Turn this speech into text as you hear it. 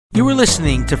You were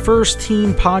listening to First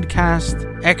Team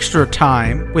Podcast Extra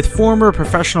Time with former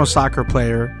professional soccer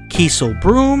player Keasel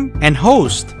Broome and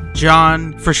host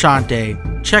John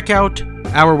Frusciante. Check out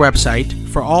our website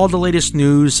for all the latest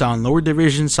news on lower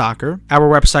division soccer. Our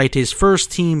website is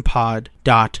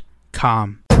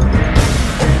firstteampod.com.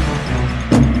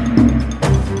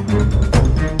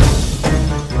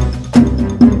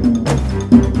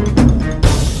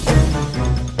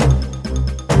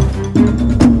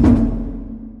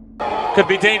 Could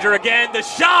be danger again. The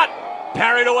shot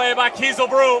parried away by Keasel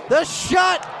Broome. The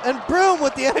shot, and Broome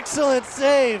with the excellent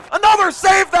save. Another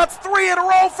save. That's 3 in a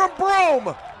row from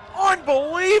Broome.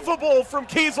 Unbelievable from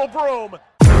Keasel Broome.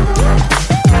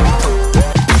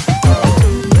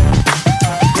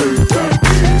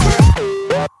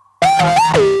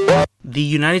 The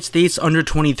United States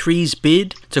Under-23's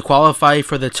bid to qualify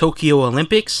for the Tokyo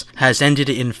Olympics has ended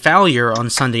in failure on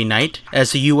Sunday night,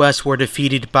 as the U.S. were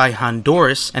defeated by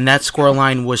Honduras, and that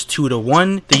scoreline was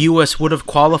 2-1. The U.S. would have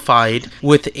qualified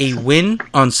with a win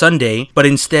on Sunday, but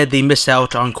instead they missed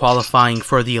out on qualifying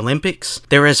for the Olympics.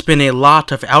 There has been a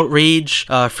lot of outrage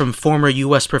from former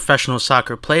U.S. professional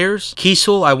soccer players.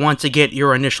 Keasel, I want to get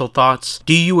your initial thoughts.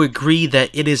 Do you agree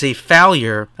that it is a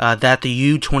failure that the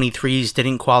U-23's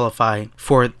didn't qualify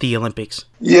for the Olympics?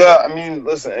 Yeah, I mean,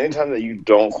 listen, anytime that you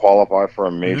don't qualify for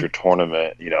a major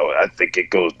tournament, I think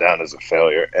it goes down as a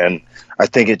failure. And I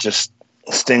think it just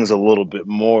stings a little bit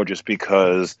more just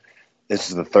because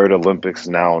this is the third Olympics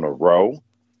now in a row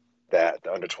that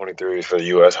the under-23s for the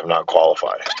U.S. have not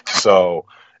qualified. So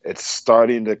it's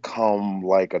starting to come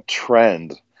like a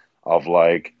trend of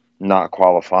like not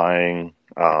qualifying.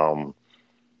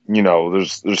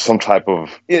 There's some type of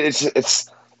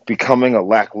it's becoming a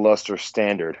lackluster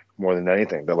standard more than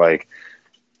anything. That like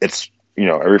it's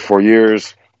every 4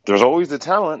 years there's always the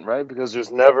talent, right? Because there's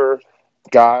never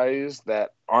guys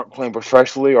that aren't playing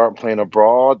professionally, aren't playing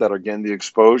abroad, that are getting the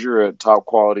exposure at top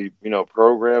quality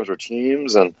programs or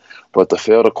teams, but to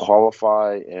fail to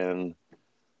qualify in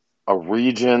a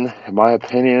region, in my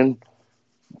opinion,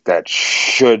 that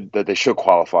they should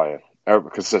qualify in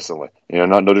consistently.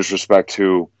 No disrespect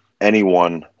to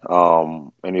anyone,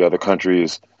 any other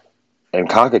countries in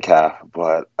CONCACAF,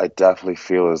 but I definitely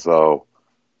feel as though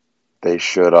they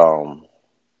should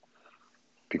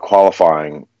be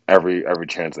qualifying every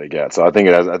chance they get. So I think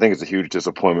it's a huge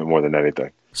disappointment more than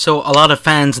anything. So a lot of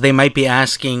fans, they might be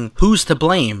asking, who's to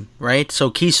blame, right?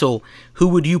 So Keasel, who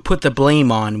would you put the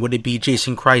blame on? Would it be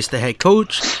Jason Kreis, the head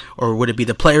coach? Or would it be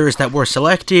the players that were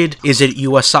selected? Is it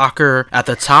U.S. Soccer at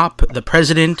the top, the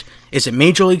president? Is it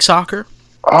Major League Soccer?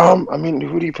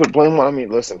 Who do you put blame on?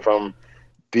 Listen, from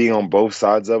being on both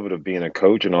sides of it, of being a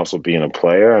coach and also being a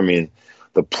player,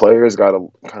 the players got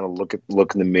to kind of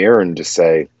look in the mirror and just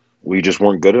say, we just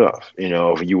weren't good enough.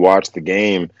 If you watch the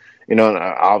game, and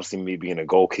obviously me being a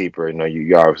goalkeeper,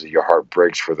 you obviously your heart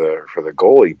breaks for the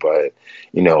goalie, but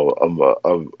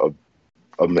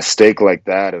a mistake like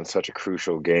that in such a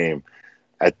crucial game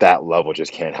at that level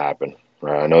just can't happen.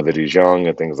 Right? I know that he's young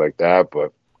and things like that,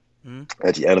 but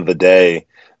at the end of the day,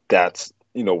 that's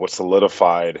what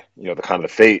solidified the kind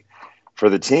of fate for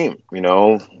the team.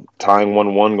 Tying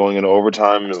 1-1 going into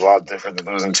overtime is a lot different than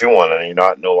losing 2-1, and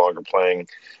you're no longer playing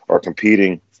or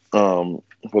competing for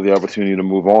the opportunity to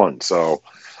move on. So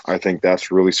I think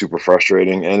that's really super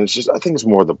frustrating, and I think it's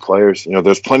more the players.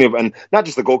 There's plenty of, and not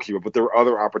just the goalkeeper, but there were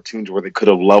other opportunities where they could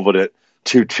have leveled it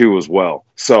 2-2 as well.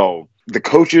 So the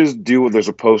coaches do what they're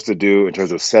supposed to do in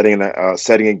terms of setting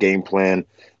a game plan.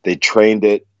 They trained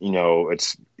it,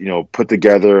 it's, put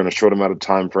together in a short amount of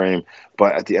time frame.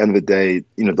 But at the end of the day,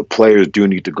 the players do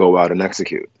need to go out and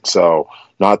execute. So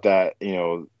not that,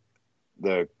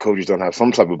 the coaches don't have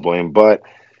some type of blame, but,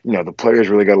 the players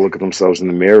really got to look at themselves in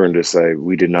the mirror and just say,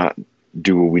 we did not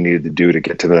do what we needed to do to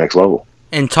get to the next level.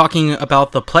 And talking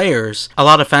about the players, a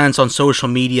lot of fans on social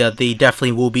media, they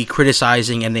definitely will be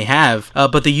criticizing, and they have.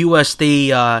 But the U.S.,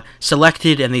 they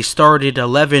selected and they started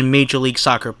 11 Major League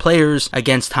Soccer players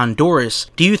against Honduras.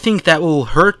 Do you think that will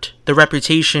hurt the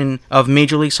reputation of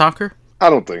Major League Soccer? I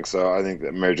don't think so. I think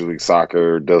that Major League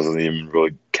Soccer doesn't even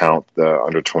really count the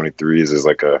under-23s as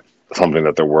like something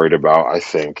that they're worried about. I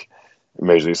think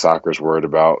Major League Soccer is worried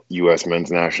about U.S.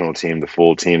 men's national team, the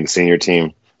full team, the senior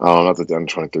team. Not that the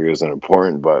under-23 isn't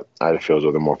important, but I feel as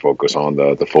though they're more focused on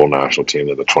the full national team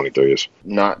than the 23s.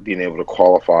 Not being able to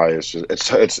qualify is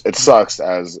just it sucks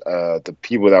as the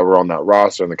people that were on that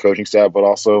roster and the coaching staff, but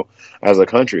also as a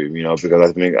country, because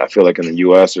I feel like in the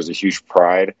U.S. there's a huge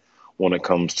pride when it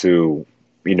comes to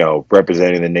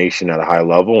representing the nation at a high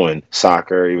level. And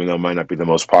soccer, even though it might not be the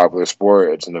most popular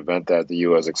sport, it's an event that the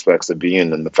U.S. expects to be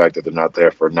in, and the fact that they're not there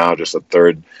for now just a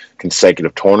third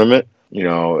consecutive tournament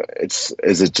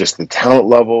is it just the talent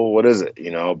level? What is it?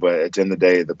 But at the end of the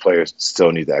day, the players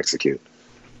still need to execute.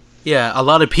 Yeah, a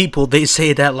lot of people, they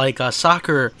say that like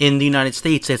soccer in the United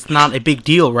States, it's not a big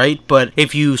deal, right? But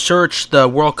if you search the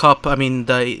World Cup,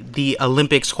 the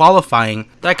Olympics qualifying,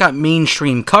 that got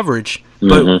mainstream coverage.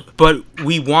 But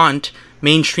we want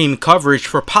mainstream coverage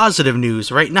for positive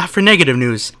news, right? Not for negative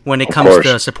news when it comes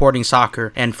to supporting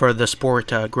soccer and for the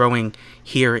sport growing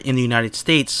here in the United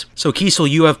States. So, Keasel,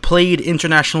 you have played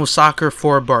international soccer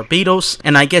for Barbados,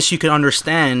 and I guess you can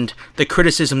understand the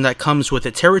criticism that comes with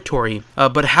the territory.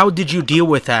 But how did you deal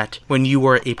with that when you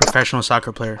were a professional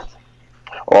soccer player?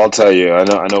 Well, I'll tell you,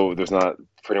 I know there's not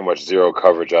pretty much zero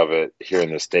coverage of it here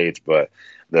in the States, but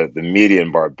the media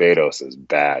in Barbados is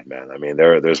bad, man. I mean,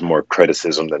 there's more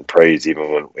criticism than praise,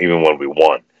 even when we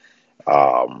won.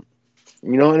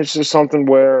 And it's just something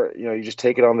where you just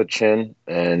take it on the chin,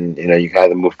 and you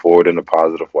kind of move forward in a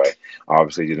positive way.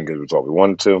 Obviously, didn't get the result we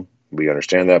wanted to. We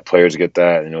understand that, players get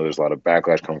that. There's a lot of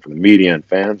backlash coming from the media and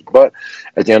fans, but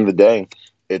at the end of the day,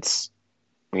 it's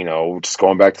just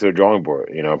going back to the drawing board.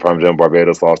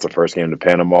 Barbados lost the first game to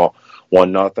Panama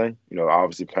 1-0.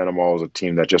 Obviously Panama was a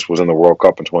team that just was in the World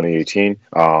Cup in 2018.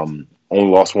 Only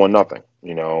lost 1-0.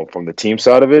 From the team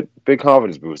side of it, big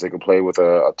confidence boost. They could play with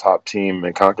a top team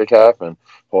in CONCACAF and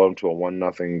hold them to a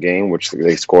 1-0 game, which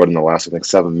they scored in the last, I think,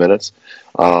 7 minutes.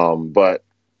 But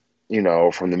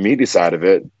from the media side of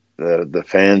it, the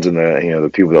fans and the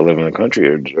people that live in the country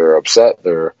are upset.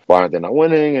 They're not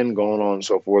winning and going on and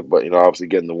so forth. But obviously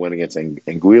getting the win against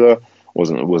Anguilla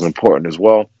was important as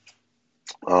well.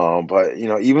 But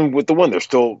even with the win, they're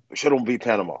still should have beat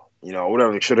Panama.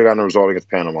 Whatever, they should have gotten a result against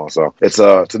Panama. So it's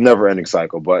a never-ending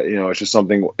cycle. But it's just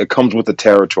something. It comes with the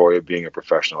territory of being a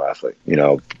professional athlete.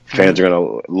 Fans are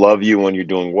gonna love you when you're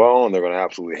doing well, and they're gonna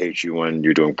absolutely hate you when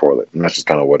you're doing poorly. And that's just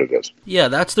kind of what it is. Yeah,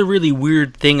 that's the really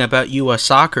weird thing about U.S.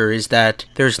 soccer is that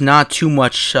there's not too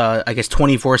much,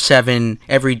 24/7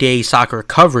 everyday soccer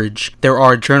coverage. There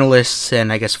are journalists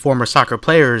and former soccer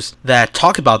players that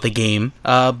talk about the game,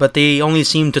 but they only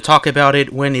seem to talk about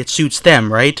it when it suits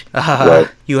them, right? Right.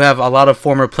 You have a lot of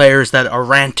former players that are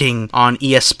ranting on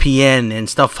ESPN and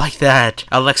stuff like that.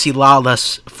 Alexi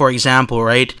Lalas, for example,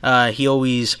 right? He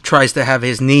always tries to have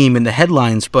his name in the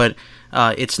headlines, but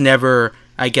it's never,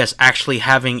 actually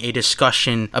having a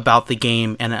discussion about the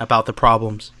game and about the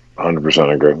problems.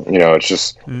 100% agree.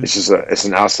 It's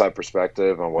an outside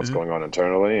perspective on what's going on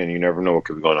internally, and you never know what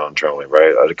could be going on internally,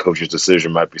 right? The coach's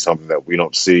decision might be something that we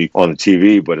don't see on the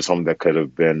TV, but it's something that could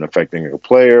have been affecting a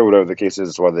player, whatever the case is.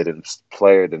 It's why they didn't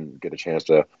play or didn't get a chance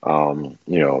to,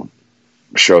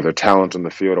 show their talent in the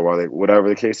field, or whatever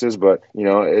the case is. But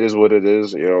it is what it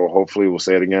is. Hopefully we'll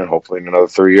say it again. Hopefully in another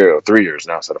 3 years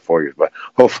now instead of 4 years, but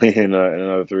hopefully in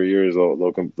another 3 years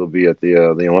they'll be at the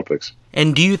Olympics.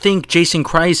 And do you think Jason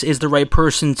Kreis is the right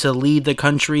person to lead the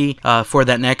country for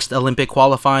that next Olympic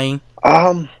qualifying?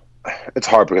 It's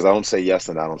hard because I don't say yes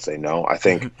and I don't say no. I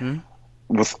think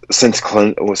since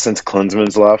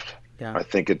Klinsmann's left, I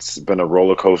think it's been a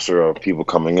roller coaster of people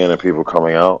coming in and people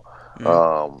coming out.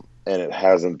 And it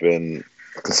hasn't been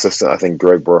consistent. I think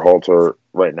Greg Berhalter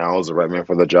right now is the right man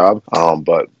for the job.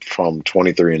 But from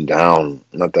 23 and down,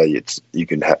 not that you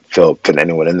can fit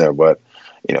anyone in there, but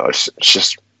it's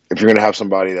just, if you're going to have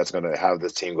somebody that's going to have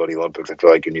this team go to the Olympics, I feel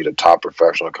like you need a top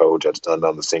professional coach that's done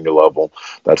on the senior level,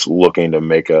 that's looking to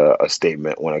make a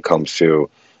statement when it comes to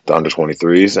the under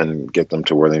 23s and get them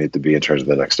to where they need to be in terms of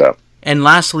the next step. And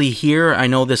lastly here, I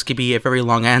know this could be a very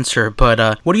long answer, but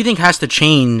what do you think has to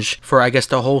change for,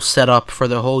 the whole setup for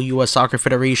the whole U.S. Soccer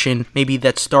Federation, maybe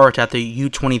that start at the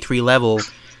U-23 level,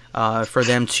 for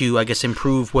them to,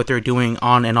 improve what they're doing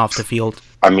on and off the field?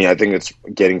 I mean, I think it's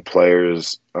getting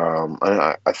players.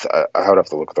 I would have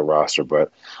to look at the roster,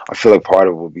 but I feel like part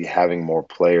of it will be having more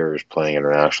players playing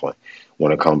internationally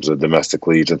when it comes to domestic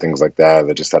leagues and things like that.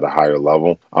 They're just at a higher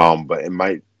level. But it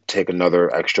might take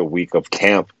another extra week of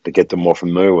camp to get them more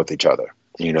familiar with each other.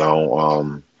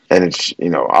 And it's,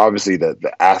 obviously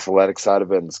the athletic side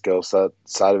of it and the skill set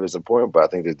side of it is important, but I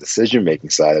think the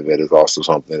decision-making side of it is also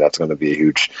something that's going to be a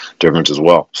huge difference as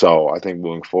well. So I think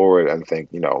moving forward, I think,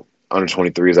 under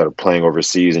 23s that are playing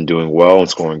overseas and doing well and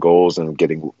scoring goals and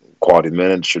getting quality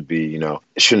minutes should be,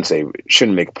 shouldn't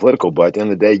make it political, but at the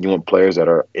end of the day, you want players that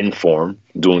are in form,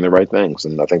 doing the right things.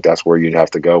 And I think that's where you'd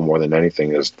have to go more than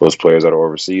anything, is those players that are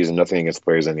overseas, and nothing against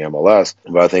players in the MLS.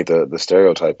 But I think the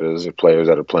stereotype is players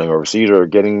that are playing overseas are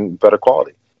getting better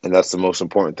quality. And that's the most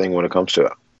important thing when it comes to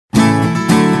it.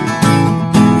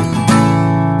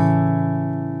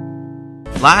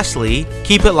 Lastly,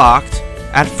 keep it locked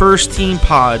at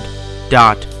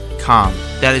firstteampod.com.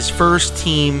 That is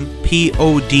firstteampod.com.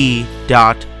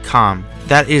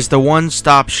 That is the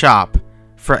one-stop shop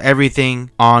for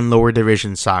everything on lower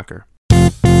division soccer.